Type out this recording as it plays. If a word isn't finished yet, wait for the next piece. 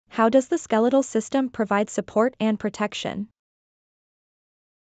How does the skeletal system provide support and protection?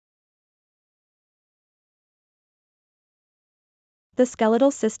 The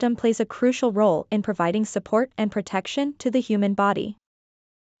skeletal system plays a crucial role in providing support and protection to the human body.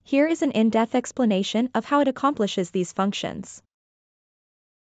 Here is an in-depth explanation of how it accomplishes these functions.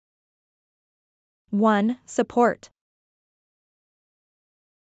 1. Support.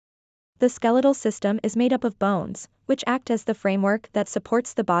 The skeletal system is made up of bones, which act as the framework that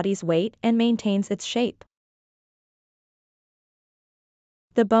supports the body's weight and maintains its shape.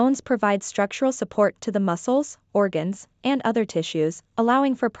 The bones provide structural support to the muscles, organs, and other tissues,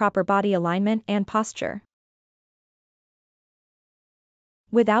 allowing for proper body alignment and posture.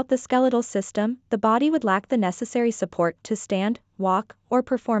 Without the skeletal system, the body would lack the necessary support to stand, walk, or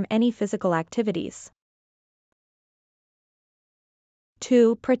perform any physical activities.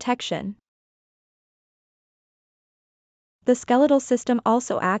 2. Protection. The skeletal system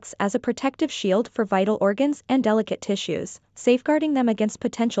also acts as a protective shield for vital organs and delicate tissues, safeguarding them against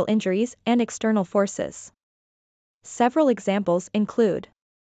potential injuries and external forces. Several examples include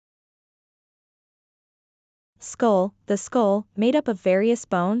skull. The skull, made up of various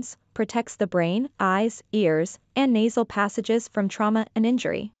bones, protects the brain, eyes, ears, and nasal passages from trauma and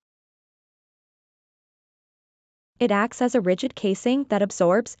injury. It acts as a rigid casing that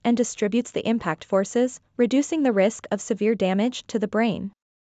absorbs and distributes the impact forces, reducing the risk of severe damage to the brain.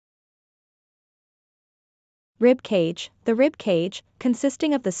 Rib cage. The rib cage,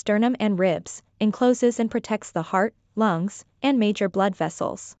 consisting of the sternum and ribs, encloses and protects the heart, lungs, and major blood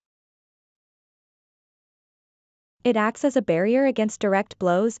vessels. It acts as a barrier against direct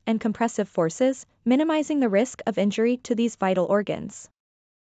blows and compressive forces, minimizing the risk of injury to these vital organs.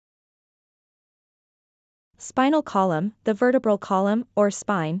 Spinal column. The vertebral column, or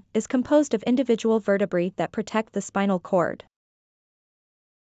spine, is composed of individual vertebrae that protect the spinal cord.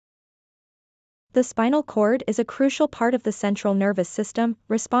 The spinal cord is a crucial part of the central nervous system,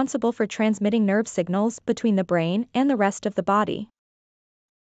 responsible for transmitting nerve signals between the brain and the rest of the body.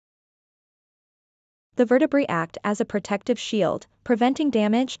 The vertebrae act as a protective shield, preventing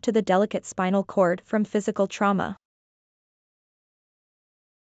damage to the delicate spinal cord from physical trauma.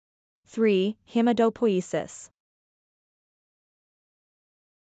 3. Hematopoiesis.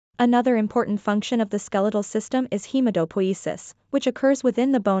 Another important function of the skeletal system is hematopoiesis, which occurs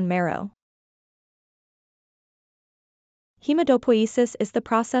within the bone marrow. Hematopoiesis is the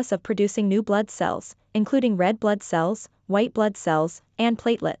process of producing new blood cells, including red blood cells, white blood cells, and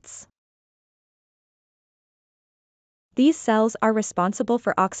platelets. These cells are responsible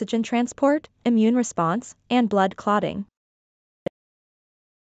for oxygen transport, immune response, and blood clotting.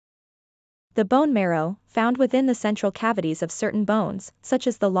 The bone marrow, found within the central cavities of certain bones, such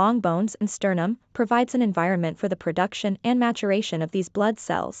as the long bones and sternum, provides an environment for the production and maturation of these blood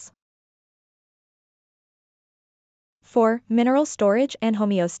cells. 4. Mineral storage and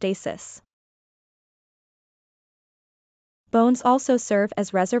homeostasis. Bones also serve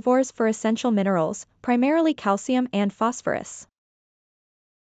as reservoirs for essential minerals, primarily calcium and phosphorus.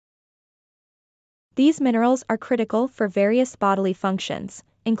 These minerals are critical for various bodily functions,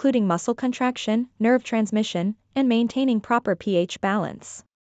 including muscle contraction, nerve transmission, and maintaining proper pH balance.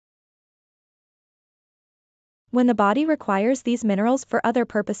 When the body requires these minerals for other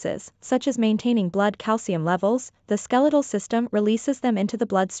purposes, such as maintaining blood calcium levels, the skeletal system releases them into the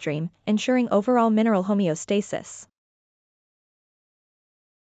bloodstream, ensuring overall mineral homeostasis.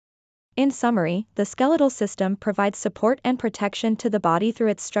 In summary, the skeletal system provides support and protection to the body through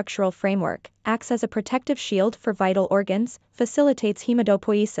its structural framework, acts as a protective shield for vital organs, facilitates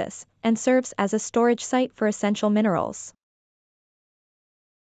hematopoiesis, and serves as a storage site for essential minerals.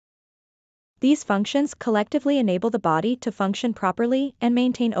 These functions collectively enable the body to function properly and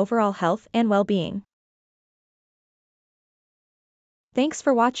maintain overall health and well-being. Thanks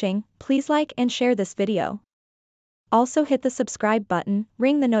for watching. Please like and share this video. Also hit the subscribe button,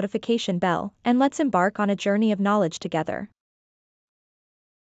 ring the notification bell, and let's embark on a journey of knowledge together.